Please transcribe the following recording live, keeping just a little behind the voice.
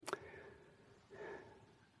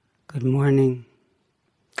Good morning.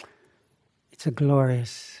 It's a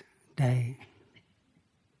glorious day.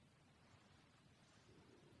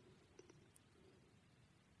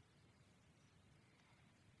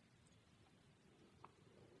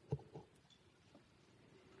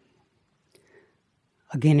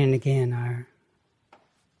 Again and again, our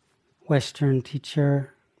Western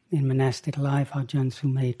teacher in monastic life, Ajahn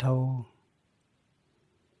Sumay, told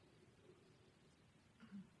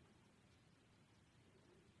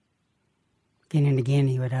again and again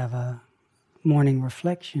he would have a morning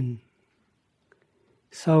reflection.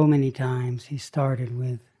 So many times he started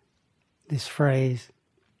with this phrase,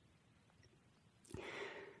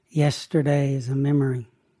 yesterday is a memory.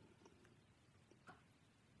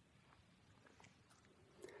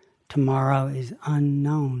 Tomorrow is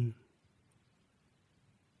unknown.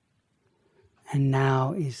 And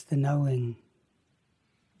now is the knowing.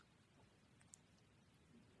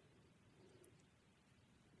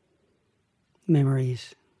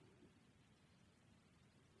 Memories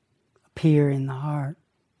appear in the heart.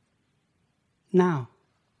 Now,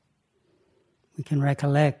 we can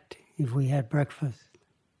recollect if we had breakfast.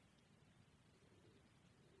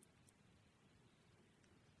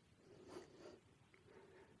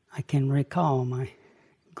 I can recall my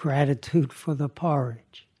gratitude for the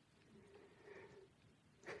porridge.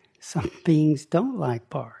 Some beings don't like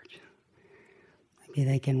porridge. Maybe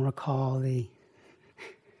they can recall the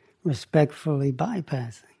respectfully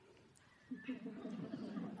bypassing.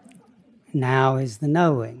 Now is the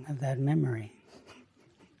knowing of that memory.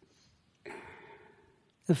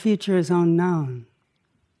 The future is unknown.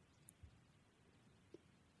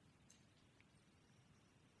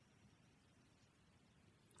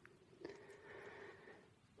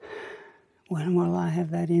 When will I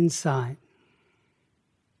have that insight?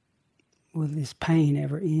 Will this pain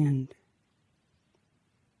ever end?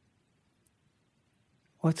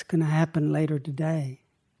 What's going to happen later today?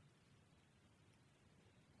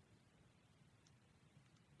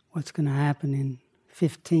 What's going to happen in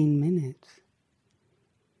 15 minutes?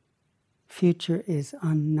 Future is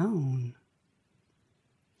unknown.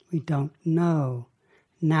 We don't know.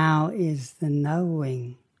 Now is the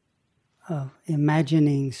knowing of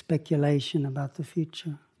imagining speculation about the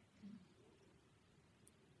future.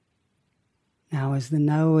 Now is the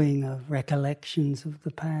knowing of recollections of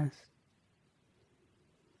the past.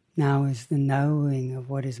 Now is the knowing of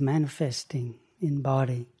what is manifesting in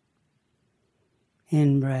body.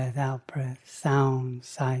 In-breath, out-breath, sound,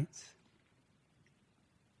 sights,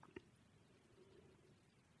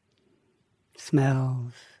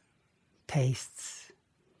 smells, tastes,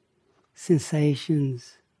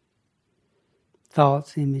 sensations,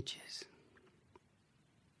 thoughts, images.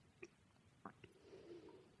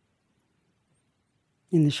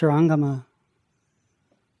 In the Shurangama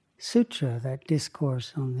Sutra, that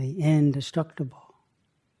discourse on the indestructible,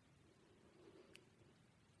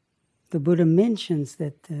 the Buddha mentions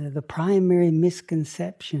that the primary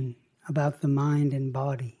misconception about the mind and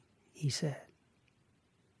body, he said,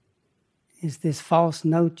 is this false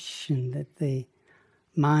notion that the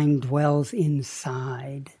mind dwells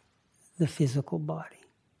inside the physical body.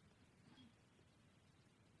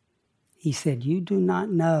 He said, you do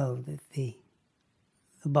not know that the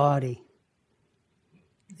body,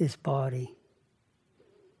 this body,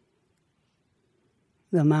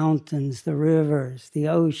 the mountains, the rivers, the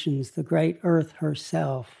oceans, the great earth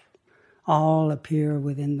herself, all appear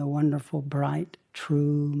within the wonderful, bright,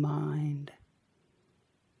 true mind.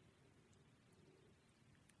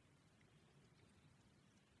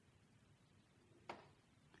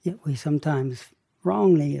 Yet we sometimes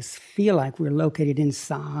wrongly feel like we're located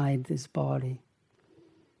inside this body.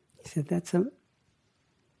 He said that's a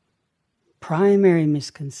primary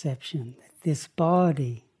misconception, that this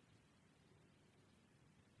body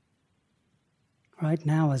right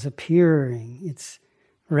now is appearing, its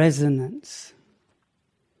resonance,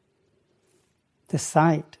 the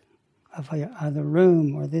sight of the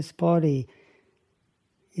room or this body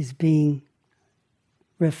is being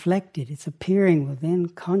reflected, it's appearing within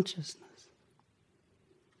consciousness.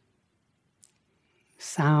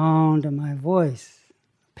 Sound of my voice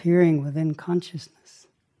appearing within consciousness.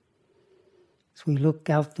 As we look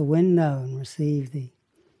out the window and receive the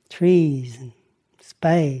trees and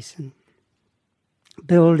space and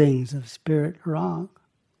buildings of spirit rock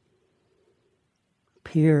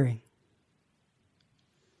appearing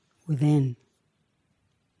within.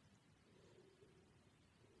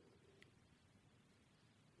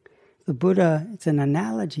 The Buddha, it's an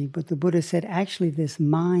analogy, but the Buddha said actually this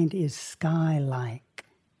mind is sky-like.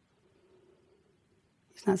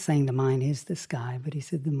 He's not saying the mind is the sky, but he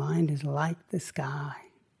said the mind is like the sky.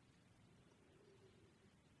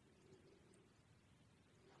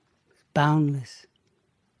 boundless.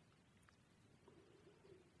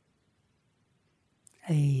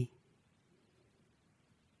 A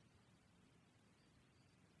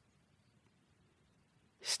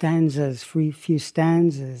few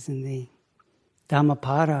stanzas in the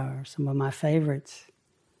Dhammapada are some of my favorites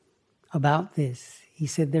about this. He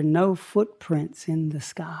said, there are no footprints in the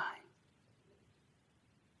sky.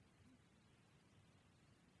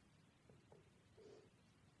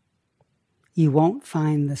 You won't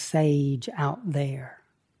find the sage out there.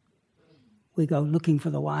 We go looking for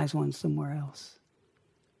the wise ones somewhere else.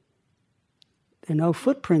 There are no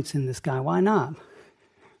footprints in the sky. Why not?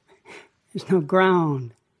 There's no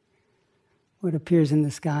ground. What appears in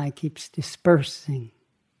the sky keeps dispersing.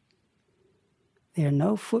 There are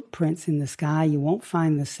no footprints in the sky. You won't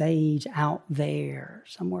find the sage out there,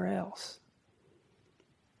 somewhere else.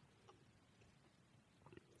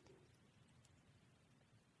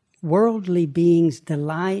 Worldly beings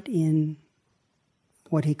delight in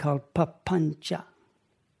what he called papancha,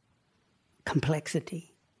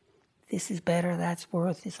 complexity. This is better, that's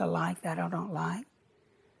worse, this I like, that I don't like.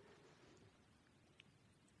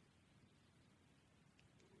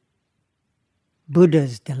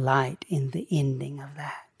 Buddhas delight in the ending of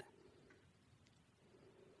that.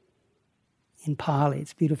 In Pali,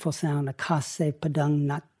 it's a beautiful sound. Akase padang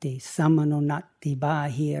natti, samano natti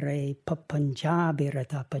bahire papancha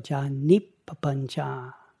biratapaja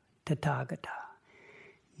nipapancha tathagata.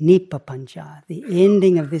 Nipapancha, the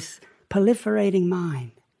ending of this proliferating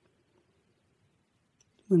mind.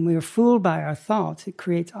 When we are fooled by our thoughts, it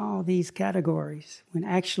creates all these categories, when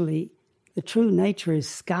actually the true nature is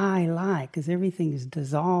sky-like, because everything is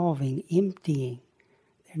dissolving, emptying.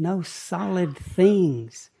 There are no solid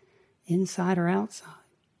things inside or outside.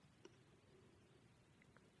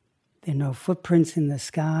 There are no footprints in the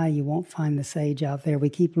sky. You won't find the sage out there. We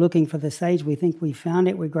keep looking for the sage. We think we found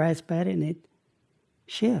it. We grasp at it, and it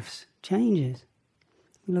shifts, changes.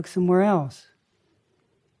 We look somewhere else.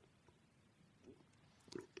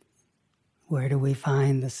 Where do we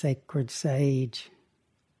find the sacred sage?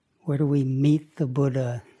 Where do we meet the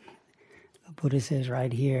Buddha? The Buddha says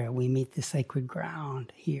right here, we meet the sacred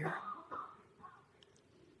ground here.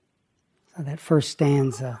 So that first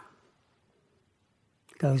stanza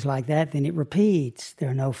goes like that, then it repeats.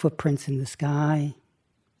 There are no footprints in the sky.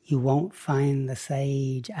 You won't find the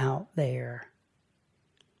sage out there.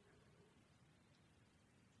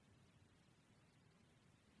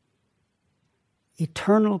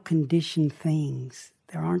 Eternal conditioned things,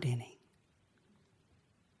 there aren't any.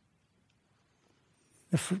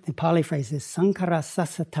 The Pali phrase is Sankara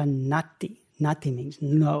Sasata Nati. Nati means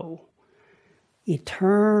no.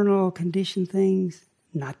 Eternal conditioned things,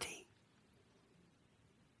 Nati.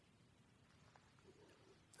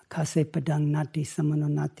 Akase padang nati samano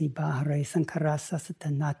nati bahare Sankara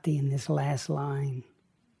Sasata Nati in this last line.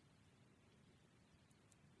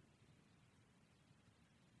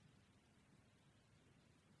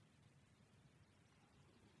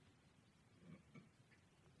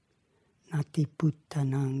 Nati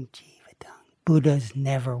puttanang jivatang. Buddhas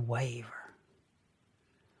never waver.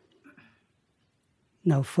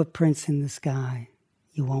 No footprints in the sky.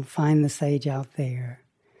 You won't find the sage out there.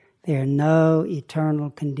 There are no eternal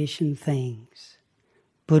conditioned things.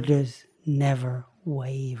 Buddhas never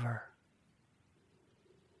waver.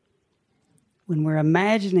 When we're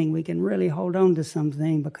imagining we can really hold on to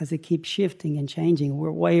something because it keeps shifting and changing, we're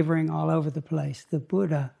wavering all over the place. The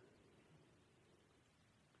Buddha,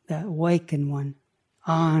 the awakened one,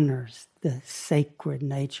 honors the sacred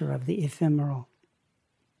nature of the ephemeral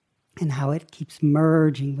and how it keeps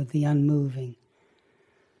merging with the unmoving,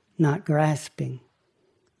 not grasping.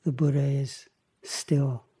 The Buddha is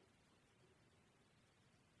still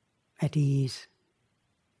at ease,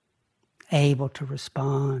 able to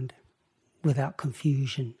respond without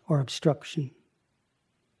confusion or obstruction.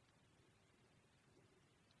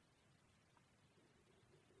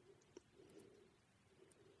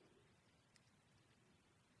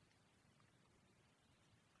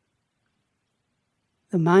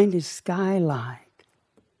 The mind is sky-like.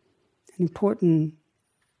 An important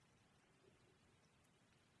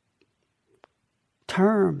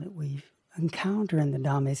term that we encounter in the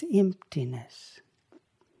Dhamma is emptiness.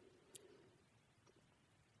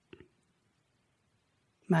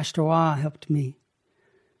 Master Hua helped me.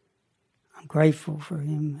 I'm grateful for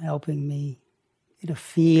him helping me get a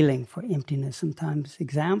feeling for emptiness. Sometimes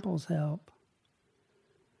examples help.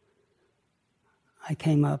 I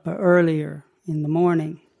came up earlier in the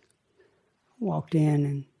morning, walked in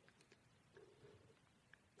and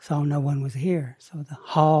saw no one was here. So the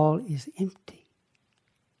hall is empty.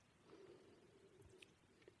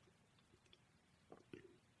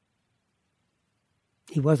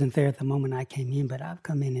 He wasn't there at the moment I came in, but I've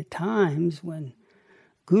come in at times when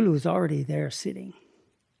Gulu's already there sitting.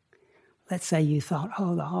 Let's say you thought,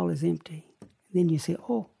 oh, the hall is empty. Then you see,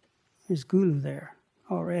 oh, there's Gulu there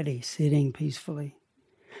already sitting peacefully.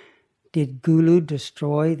 Did Gulu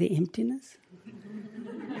destroy the emptiness?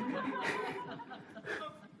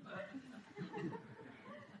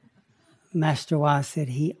 Master Wa said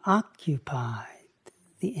he occupied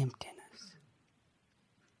the emptiness.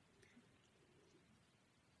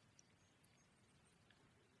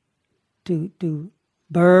 Do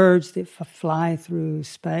birds that fly through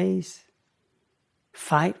space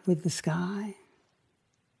fight with the sky?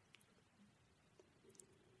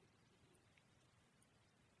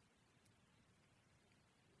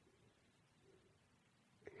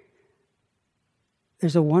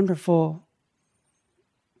 There's a wonderful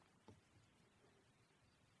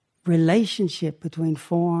relationship between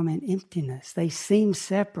form and emptiness. They seem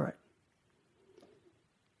separate.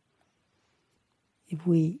 If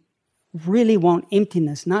we really want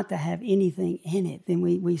emptiness not to have anything in it, then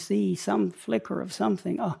we see some flicker of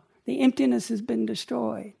something. Oh, the emptiness has been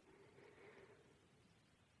destroyed.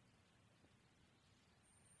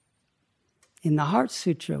 In the Heart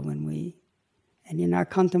Sutra, and in our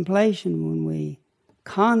contemplation, when we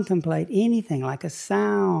contemplate anything like a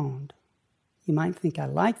sound, you might think, I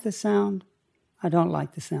like the sound, I don't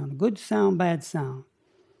like the sound. Good sound, bad sound.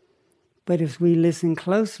 But if we listen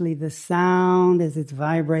closely, the sound as it's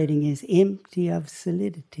vibrating is empty of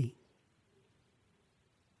solidity.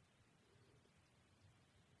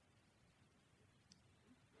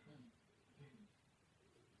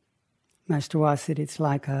 Master Wa said it's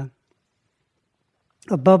like a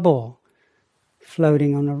bubble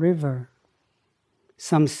floating on a river.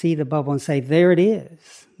 Some see the bubble and say, there it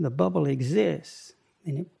is. The bubble exists.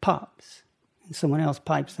 Then it pops. And someone else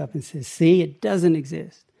pipes up and says, see, it doesn't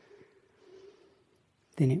exist.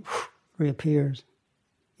 Then it reappears.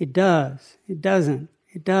 It does. It doesn't.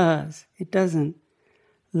 It does. It doesn't.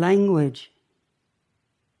 Language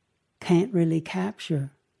can't really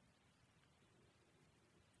capture.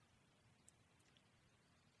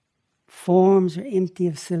 Forms are empty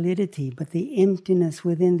of solidity, but the emptiness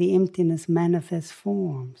within the emptiness manifests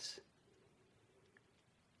forms.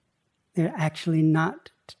 They're actually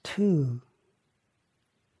not two.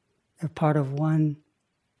 They're part of one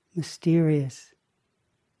mysterious,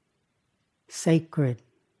 sacred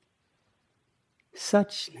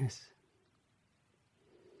suchness.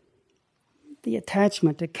 The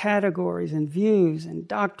attachment to categories and views and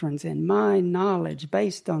doctrines and mind knowledge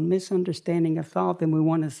based on misunderstanding of thought, then we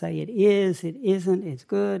want to say it is, it isn't, it's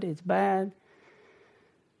good, it's bad.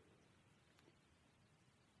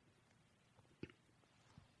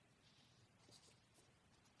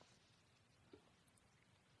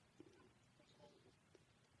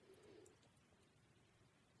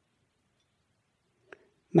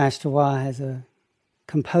 Master Wa has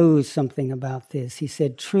composed something about this. He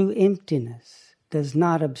said, true emptiness does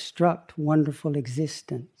not obstruct wonderful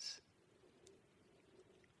existence.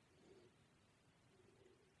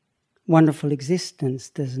 Wonderful existence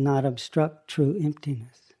does not obstruct true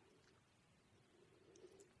emptiness.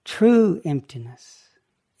 True emptiness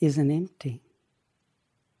isn't empty.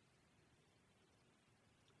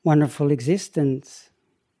 Wonderful existence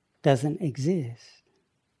doesn't exist.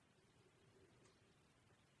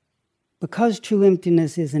 Because true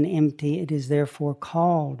emptiness isn't empty, it is therefore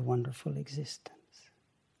called wonderful existence.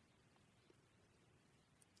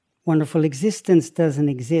 Wonderful existence doesn't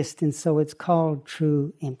exist, and so it's called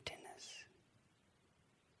true emptiness.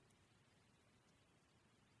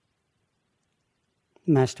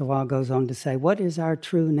 Master Wa goes on to say, what is our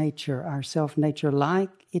true nature, our self-nature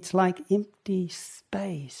like? It's like empty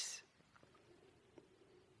space.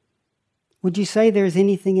 Would you say there's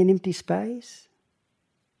anything in empty space?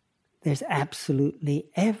 There's absolutely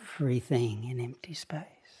everything in empty space.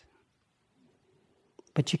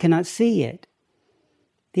 But you cannot see it.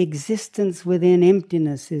 The existence within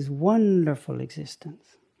emptiness is wonderful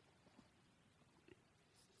existence.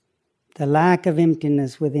 The lack of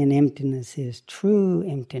emptiness within emptiness is true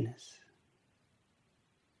emptiness.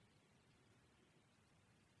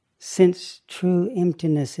 Since true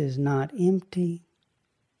emptiness is not empty,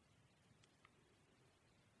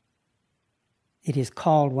 it is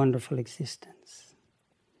called wonderful existence.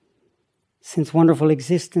 Since wonderful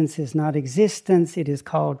existence is not existence, it is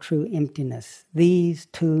called true emptiness. These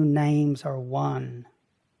two names are one.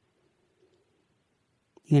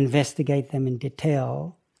 You investigate them in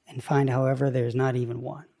detail and find, however, there's not even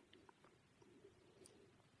one.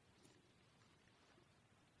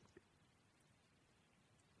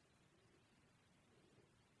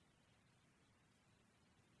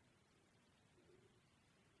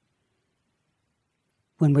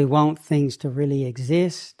 when we want things to really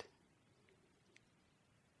exist,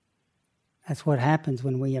 that's what happens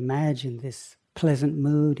when we imagine this pleasant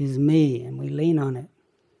mood is me and we lean on it.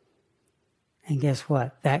 And guess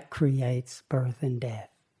what? That creates birth and death.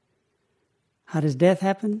 How does death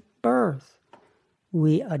happen? Birth.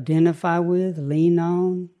 We identify with, lean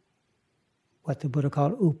on, what the Buddha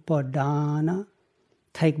called upadana,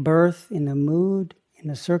 take birth in a mood,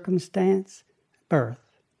 in a circumstance, birth.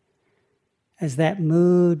 As that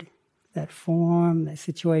mood, that form, that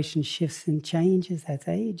situation shifts and changes, that's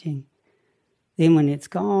aging. Then when it's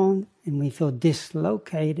gone and we feel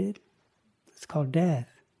dislocated, it's called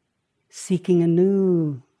death. Seeking a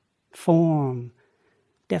new form,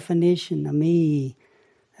 definition of me,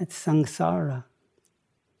 that's samsara.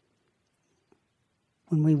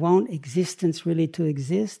 When we want existence really to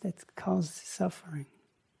exist, that causes suffering.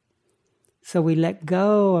 So we let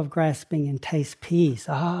go of grasping and taste peace.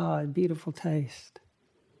 A beautiful taste.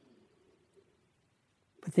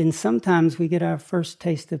 But then sometimes we get our first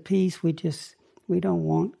taste of peace, we don't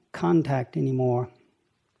want contact anymore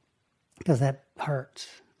because that hurts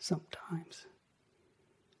sometimes.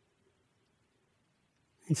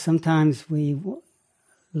 And sometimes we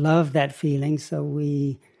love that feeling, so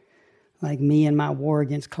we, like me and my war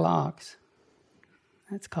against clocks,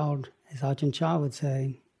 that's called, as Ajahn Chah would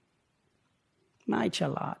say, Mai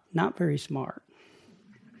Chalat, not very smart.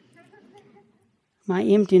 My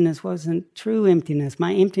emptiness wasn't true emptiness.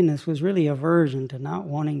 My emptiness was really aversion to not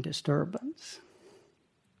wanting disturbance.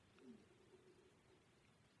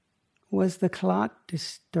 Was the clock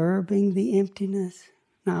disturbing the emptiness?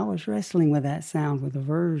 No, I was wrestling with that sound with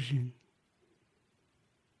aversion.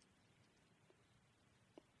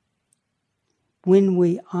 When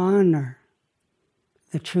we honor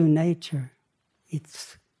the true nature,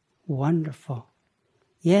 it's wonderful.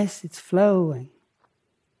 Yes, it's flowing.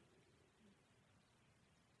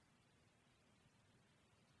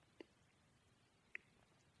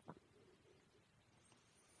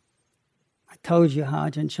 I told you how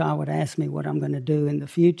Ajahn Chah would ask me what I'm going to do in the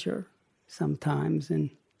future sometimes,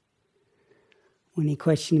 and when he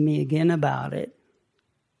questioned me again about it,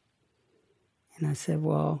 and I said,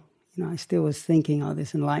 well, I still was thinking,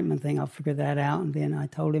 this enlightenment thing, I'll figure that out, and then I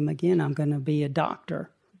told him again, I'm going to be a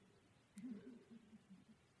doctor.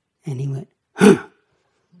 And he went, huh,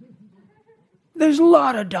 there's a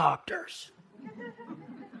lot of doctors.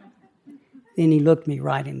 Then he looked me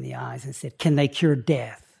right in the eyes and said, can they cure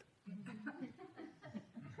death?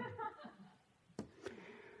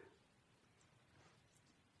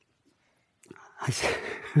 I said,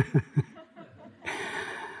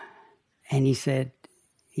 and he said,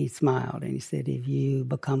 he smiled and he said, if you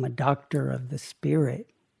become a doctor of the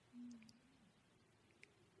spirit,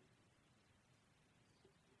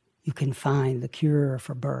 you can find the cure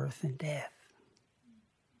for birth and death.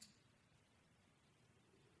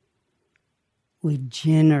 We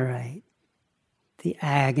generate the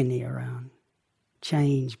agony around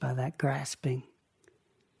change by that grasping.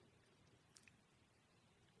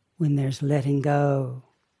 When there's letting go,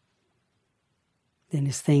 then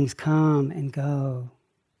as things come and go,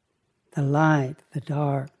 the light, the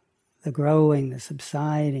dark, the growing, the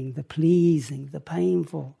subsiding, the pleasing, the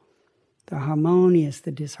painful, the harmonious,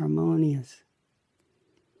 the disharmonious.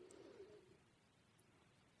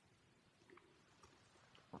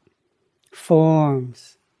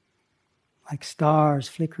 Forms like stars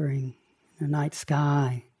flickering in the night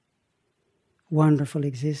sky. Wonderful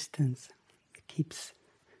existence. It keeps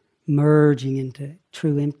merging into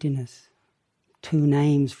true emptiness. Two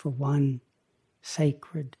names for one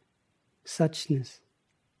sacred suchness.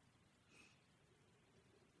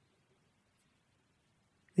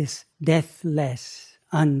 This deathless,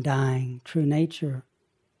 undying true nature.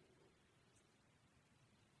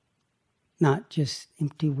 Not just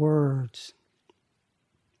empty words.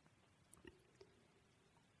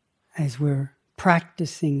 As we're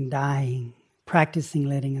practicing dying, practicing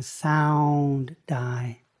letting a sound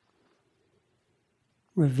die,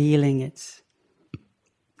 revealing its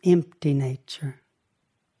empty nature,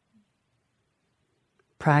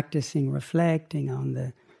 practicing reflecting on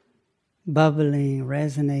the bubbling,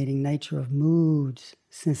 resonating nature of moods,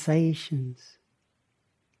 sensations,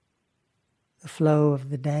 the flow of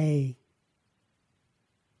the day.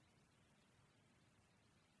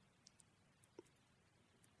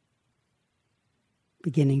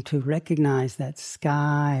 Beginning to recognize that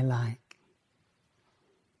sky-like,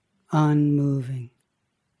 unmoving,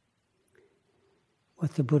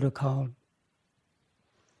 what the Buddha called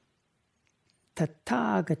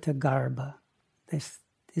Tathagata Garbha,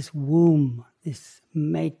 this womb, this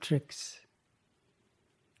matrix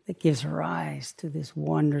that gives rise to this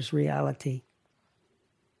wondrous reality.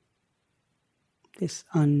 this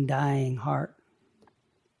undying heart.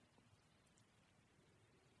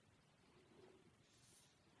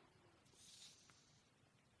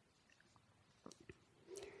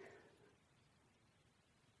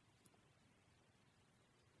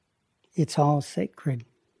 It's all sacred.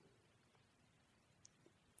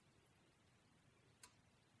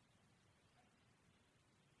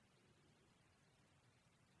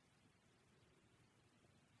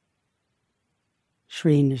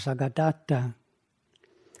 Sri Nisargadatta,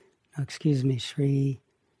 Sri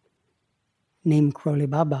Neem Karoli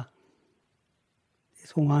Baba,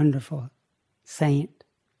 this wonderful saint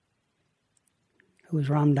who was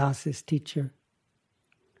Ram Dass's teacher,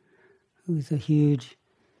 who was a huge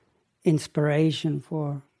inspiration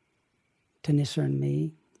for Kittisaro and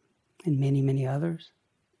me and many, many others,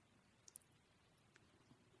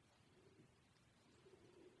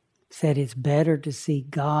 said it's better to see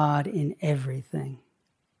God in everything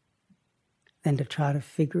than to try to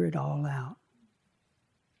figure it all out.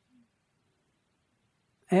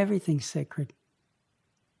 Everything's sacred.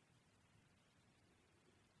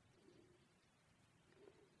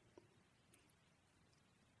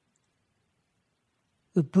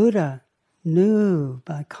 The Buddha knew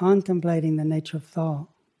by contemplating the nature of thought,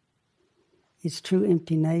 its true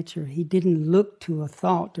empty nature. He didn't look to a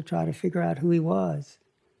thought to try to figure out who he was.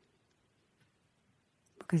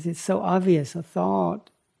 Because it's so obvious, a thought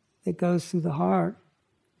that goes through the heart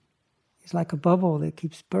is like a bubble that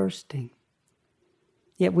keeps bursting.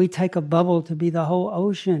 Yet we take a bubble to be the whole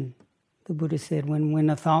ocean. The Buddha said, when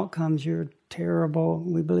a thought comes, you're terrible.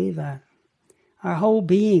 We believe that. Our whole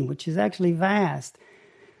being, which is actually vast,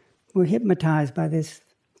 we're hypnotized by this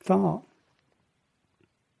thought.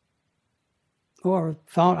 Or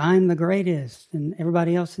thought, I'm the greatest and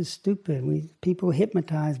everybody else is stupid. People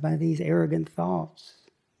hypnotized by these arrogant thoughts.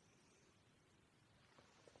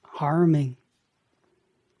 Harming.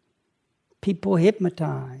 People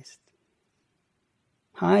hypnotized,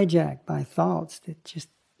 hijacked by thoughts that just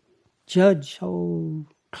judge whole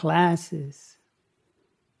classes,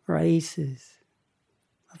 races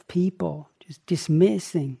of people, just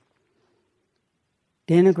dismissing,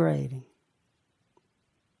 denigrating,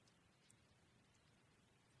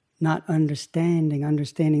 not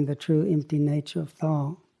understanding the true empty nature of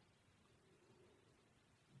thought.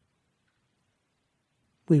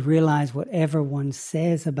 We realize whatever one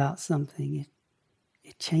says about something,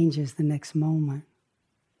 it changes the next moment.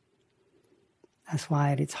 That's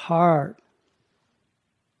why at its heart,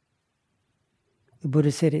 the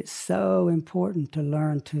Buddha said it's so important to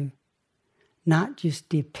learn to not just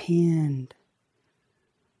depend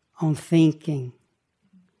on thinking.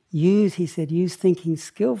 He said, use thinking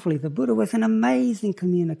skillfully. The Buddha was an amazing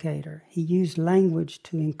communicator. He used language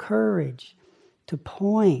to encourage, to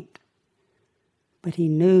point. But he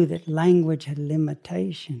knew that language had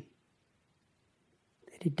limitation,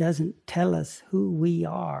 that it doesn't tell us who we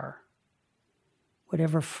are.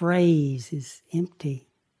 Whatever phrase is empty.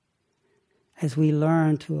 As we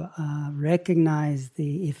learn to recognize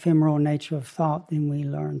the ephemeral nature of thought, then we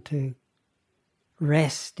learn to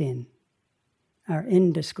rest in our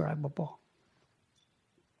indescribable,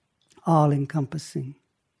 all-encompassing,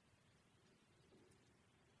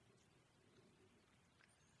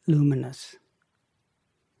 luminous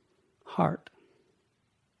heart.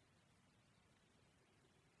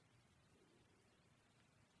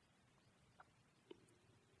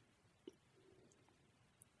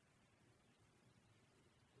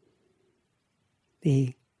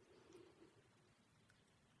 The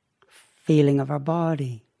feeling of our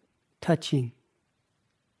body touching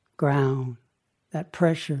ground, that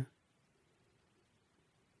pressure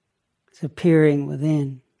is appearing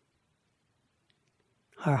within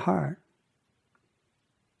our heart,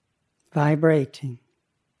 vibrating,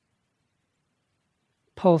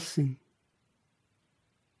 pulsing.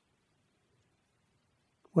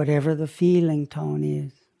 Whatever the feeling tone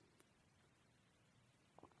is,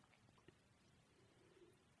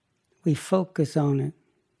 we focus on it,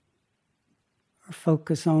 or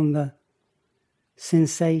focus on the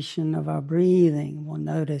sensation of our breathing. We'll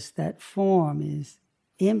notice that form is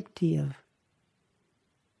empty of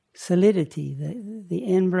solidity. The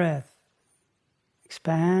in-breath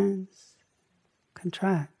expands,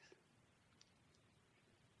 contracts.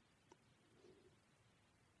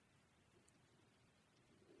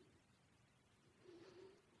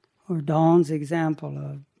 Or Dawn's example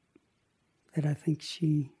of that, I think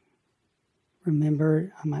she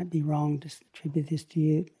remembered, I might be wrong to attribute this to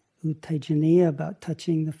you, Uttejaniya, about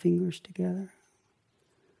touching the fingers together.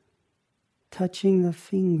 Touching the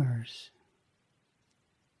fingers.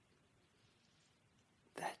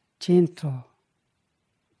 That gentle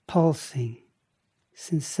pulsing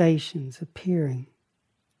sensations appearing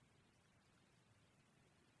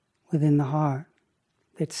within the heart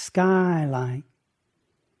that's sky-like,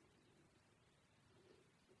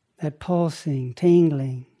 that pulsing,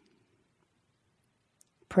 tingling,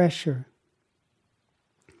 pressure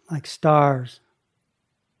like stars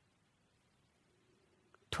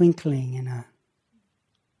twinkling in a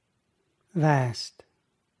vast,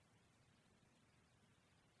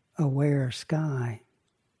 aware sky.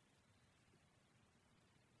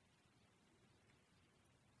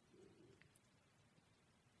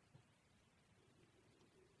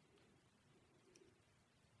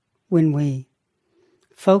 When we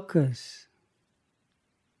focus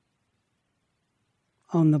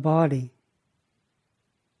on the body,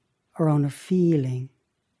 or on a feeling,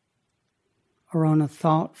 or on a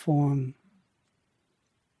thought form,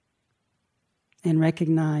 and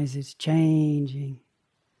recognize its changing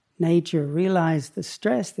nature, realize the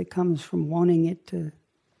stress that comes from wanting it to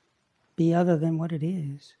be other than what it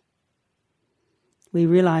is. We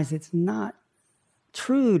realize it's not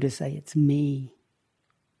true to say it's me.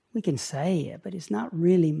 We can say it, but it's not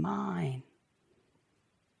really mine.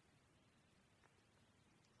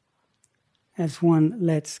 As one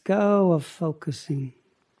lets go of focusing,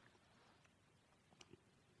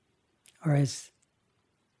 or as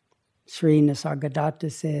Sri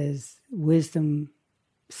Nisargadatta says, wisdom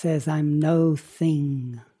says, I'm no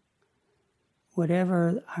thing.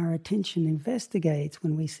 Whatever our attention investigates,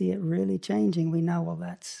 when we see it really changing, we know, well,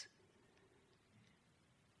 that's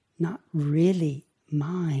not really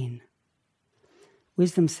mine.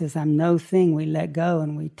 Wisdom says, I'm no thing. We let go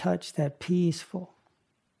and we touch that peaceful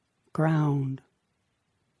ground.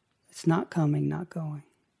 It's not coming, not going.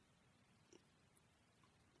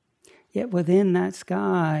 Yet within that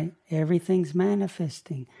sky, everything's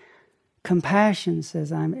manifesting. Compassion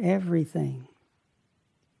says, I'm everything.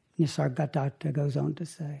 Nisargadatta goes on to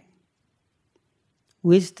say.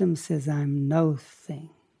 Wisdom says, I'm no thing.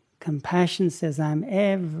 Compassion says, I'm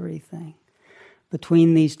everything.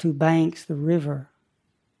 Between these two banks, the river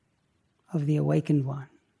of the awakened one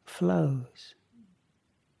flows.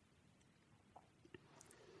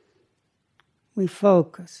 We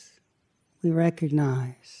focus, we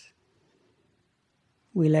recognize,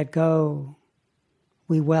 we let go,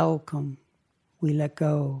 we welcome, we let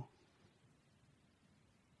go.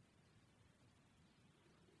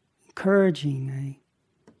 Encouraging a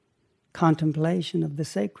contemplation of the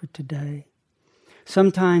sacred today.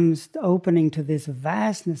 Sometimes the opening to this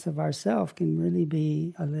vastness of ourself can really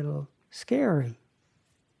be a little scary.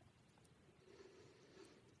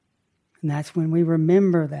 And that's when we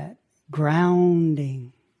remember that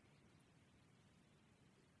grounding.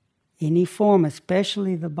 Any form,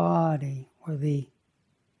 especially the body, or the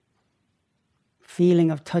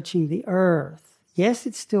feeling of touching the earth. Yes,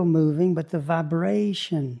 it's still moving, but the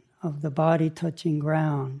vibration of the body touching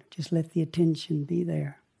ground, just let the attention be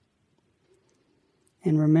there.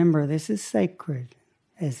 And remember, this is sacred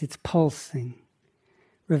as it's pulsing,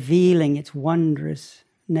 revealing its wondrous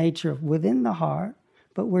nature within the heart,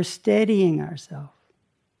 but we're steadying ourselves,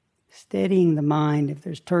 steadying the mind if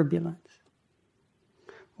there's turbulence.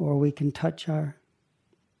 Or we can touch our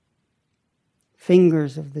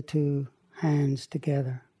fingers of the two hands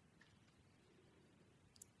together.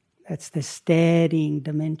 That's the steadying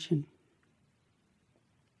dimension.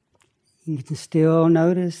 You can still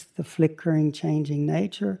notice the flickering, changing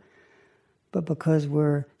nature, but because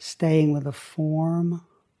we're staying with a form,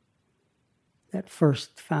 that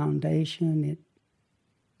first foundation, it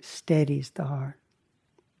steadies the heart.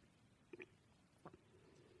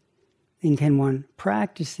 And can one,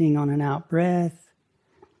 practicing on an out breath,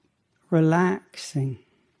 relaxing,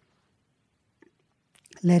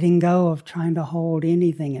 letting go of trying to hold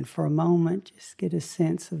anything, and for a moment just get a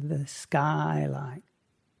sense of the sky-like.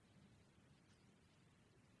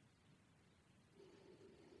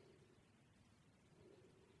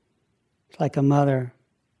 It's like a mother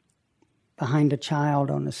behind a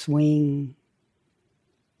child on a swing.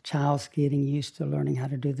 Child's getting used to learning how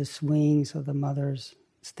to do the swing, so the mother's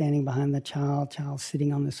standing behind the child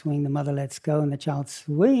sitting on the swing. The mother lets go and the child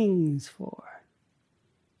swings forward.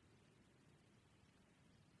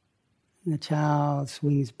 And the child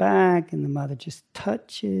swings back and the mother just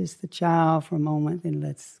touches the child for a moment and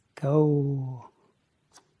lets go.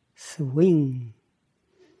 Swing.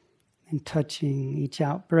 And touching each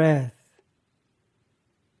out breath.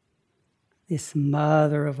 This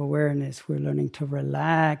mother of awareness, we're learning to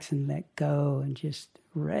relax and let go and just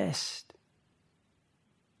rest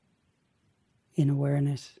in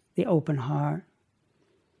awareness, the open heart.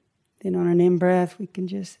 Then on an in-breath, we can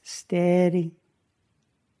just steady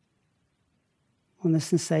on the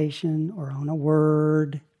sensation or on a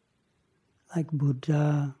word like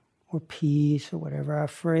Buddha or peace or whatever our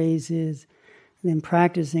phrase is, and then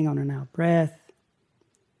practicing on an out breath,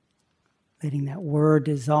 letting that word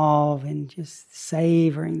dissolve and just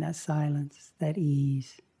savoring that silence, that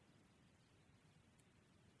ease.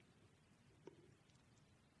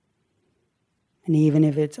 And even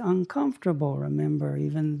if it's uncomfortable, remember,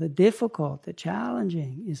 even the difficult, the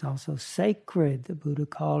challenging is also sacred. The Buddha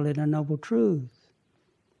called it a noble truth.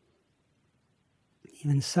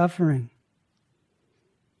 Even suffering,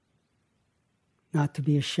 not to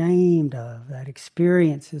be ashamed of. That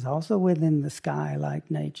experience is also within the sky-like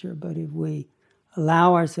nature, but if we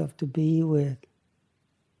allow ourselves to be with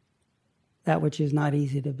that which is not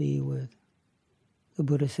easy to be with, the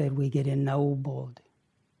Buddha said we get ennobled.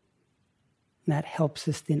 And that helps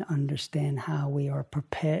us then understand how we are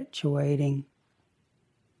perpetuating.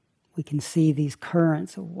 We can see these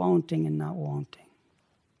currents of wanting and not wanting.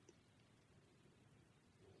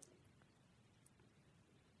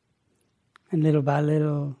 And little by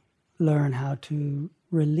little, learn how to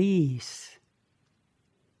release.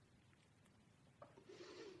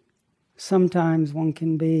 Sometimes one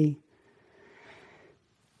can be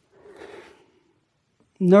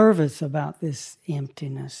nervous about this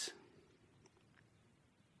emptiness.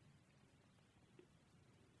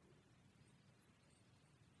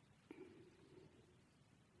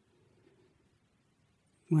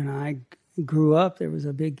 When I grew up, there was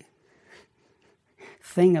a big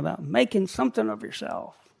thing about making something of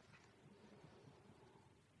yourself.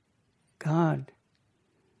 God,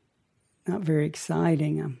 not very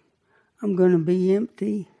exciting. I'm going to be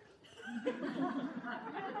empty.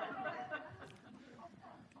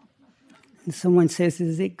 And someone says,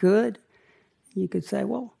 is it good? You could say,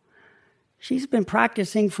 well, she's been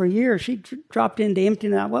practicing for years. She dropped into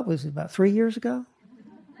emptiness, what was it, about 3 years ago?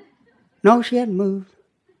 No, she hadn't moved.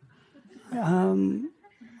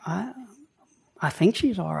 I think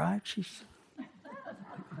she's all right. I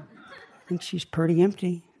think she's pretty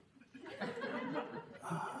empty.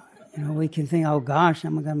 We can think, oh gosh,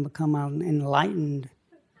 I'm going to become an enlightened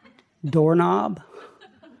doorknob.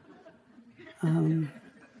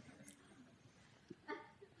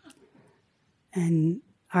 And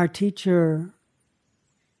our teacher,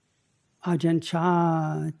 Ajahn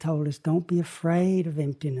Chah, told us, don't be afraid of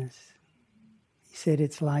emptiness. He said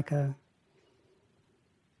it's like a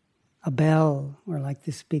bell or like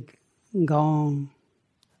this big gong.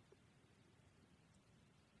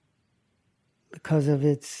 Because of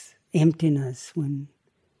its emptiness, when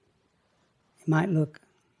it might look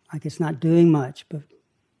like it's not doing much, but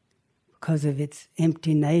because of its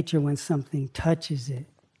empty nature, when something touches it,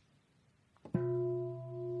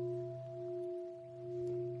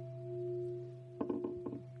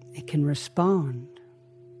 it can respond.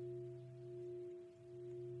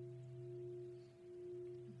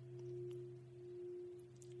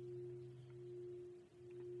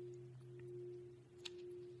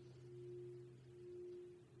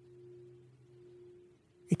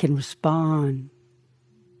 It can respond.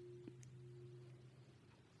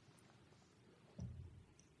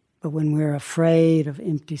 But when we're afraid of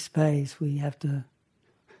empty space, we have to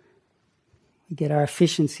get our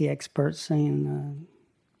efficiency experts saying,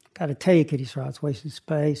 got to tell you, Kittisaro, it's wasting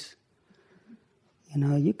space.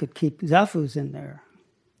 You could keep zafus in there.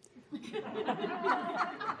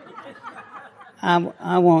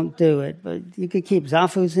 I won't do it, but you could keep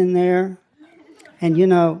zafus in there. And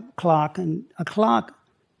clock, and a clock,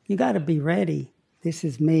 you got to be ready. This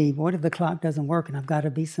is me. What if the clock doesn't work and I've got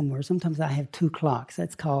to be somewhere? Sometimes I have 2 clocks.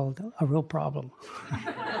 That's called a real problem.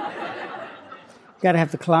 Got to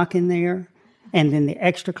have the clock in there and then the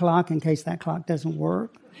extra clock in case that clock doesn't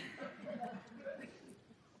work.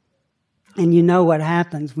 And you know what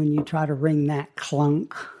happens when you try to ring that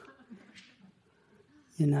clunk.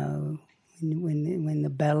 When the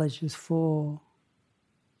bell is just full.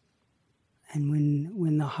 And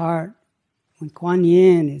when the heart, when Kuan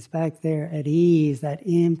Yin is back there at ease, that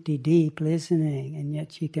empty, deep listening, and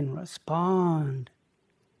yet she can respond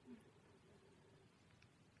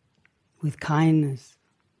with kindness.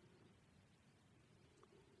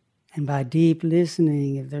 And by deep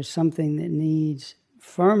listening, if there's something that needs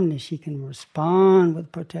firmness, she can respond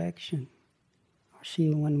with protection.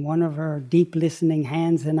 When one of her deep listening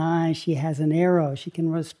hands and eyes, she has an arrow, she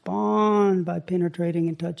can respond by penetrating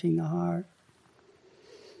and touching the heart.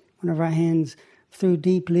 One of her hands, through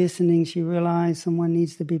deep listening, she realized someone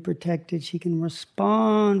needs to be protected. She can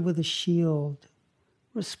respond with a shield,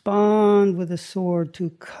 respond with a sword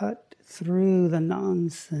to cut through the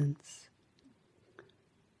nonsense.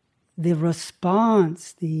 The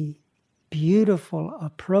response, the beautiful,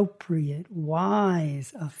 appropriate,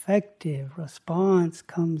 wise, effective response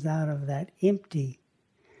comes out of that empty,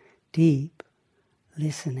 deep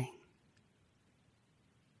listening.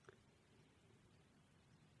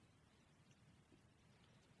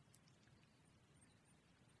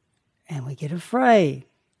 And we get afraid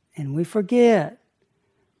and we forget.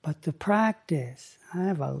 But the practice,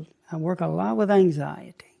 I work a lot with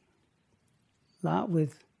anxiety. A lot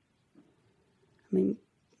with,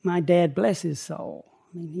 my dad, bless his soul.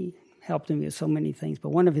 He helped me with so many things, but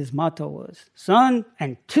one of his motto was, son,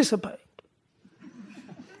 anticipate.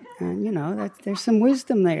 And there's some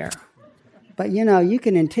wisdom there. But you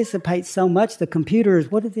can anticipate so much, the computer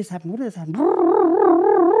is, what did this happen? What did this happen?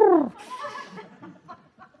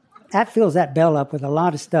 That fills that bell up with a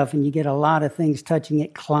lot of stuff, and you get a lot of things touching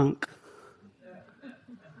it, clunk.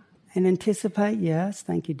 And anticipate, yes,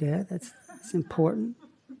 thank you, Dad, that's important.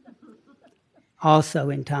 Also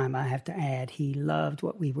in time, I have to add, he loved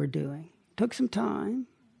what we were doing. Took some time.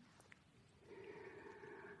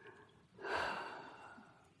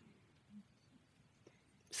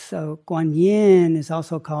 So Guan Yin is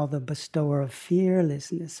also called the bestower of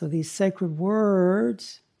fearlessness. So these sacred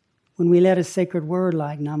words, when we let a sacred word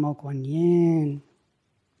like Namo Guan Yin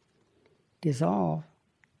dissolve,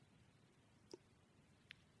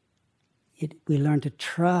 we learn to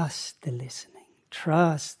trust the listening,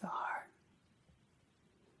 trust the heart.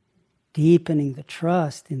 Deepening the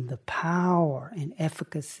trust in the power and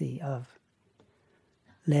efficacy of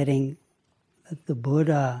letting the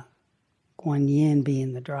Buddha, Guan Yin, be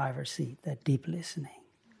in the driver's seat, that deep listening.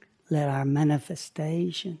 Let our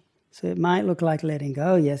manifestation. So it might look like letting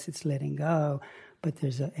go. Yes, it's letting go. But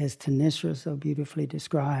as Kittisaro so beautifully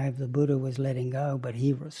described, the Buddha was letting go, but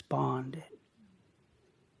he responded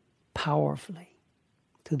powerfully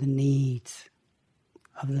to the needs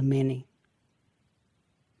of the many.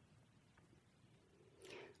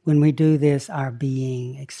 When we do this, our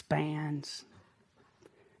being expands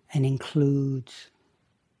and includes.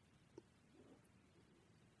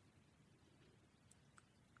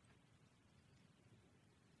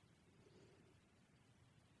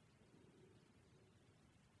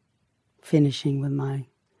 Finishing with my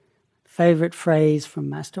favorite phrase from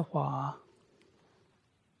Master Hua.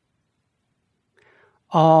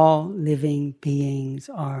 All living beings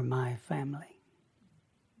are my family.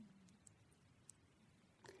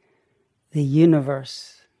 The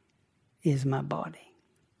universe is my body.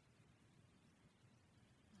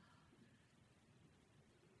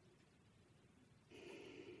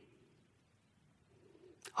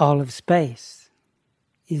 All of space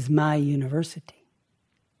is my university.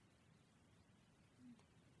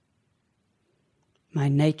 My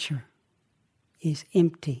nature is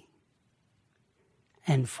empty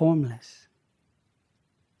and formless.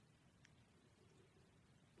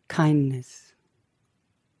 Kindness,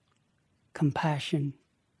 compassion,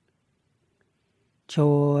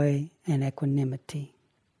 joy, and equanimity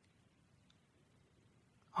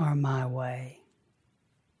are my way.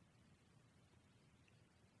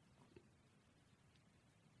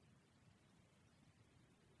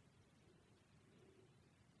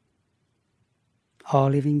 All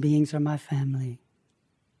living beings are my family.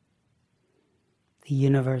 The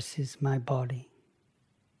universe is my body.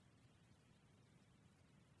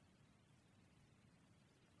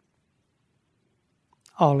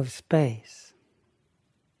 All of space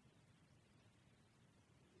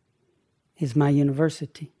is my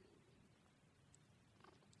university.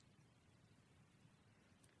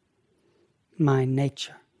 My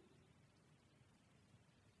nature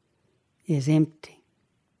is empty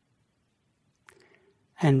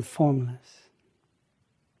and formless.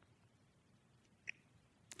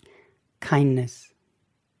 Kindness,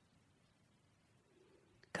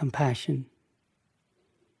 compassion,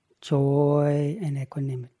 joy, and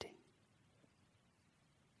equanimity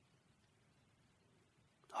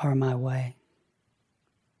are my way.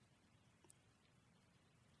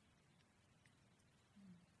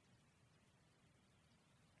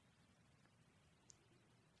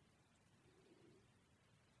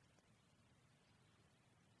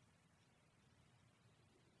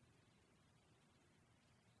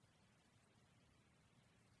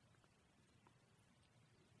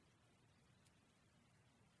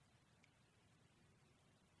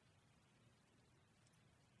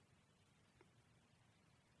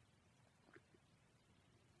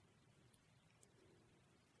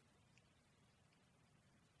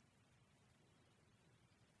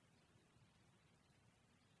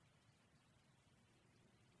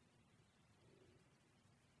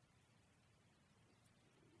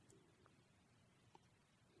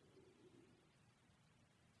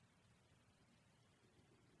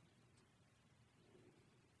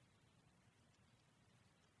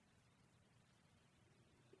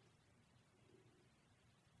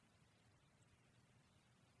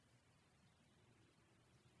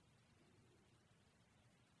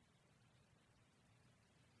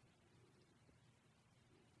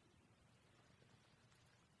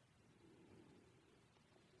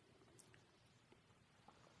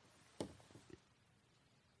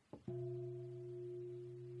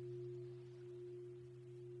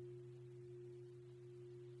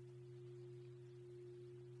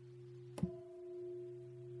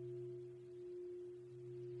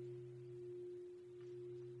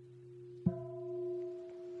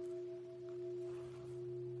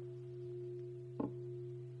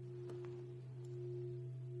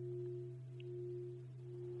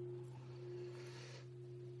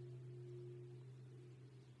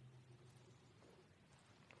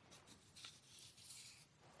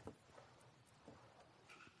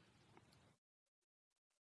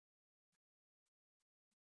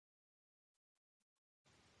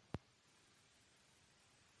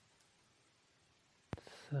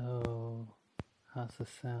 So, how's the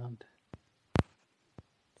sound?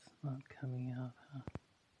 It's not coming out, huh?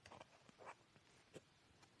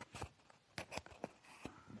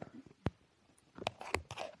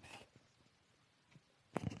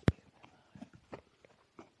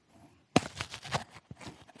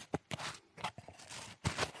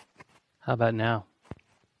 How about now?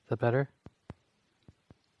 Is that better?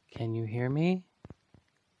 Can you hear me?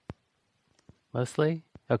 Mostly?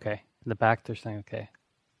 Okay. In the back, they're saying okay.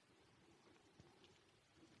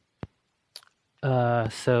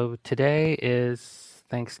 So today is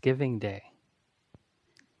Thanksgiving Day.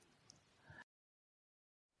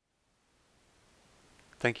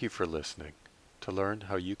 Thank you for listening. To learn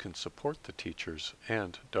how you can support the teachers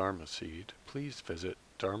and Dharma Seed, please visit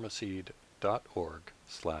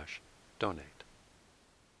dharmaseed.org/donate.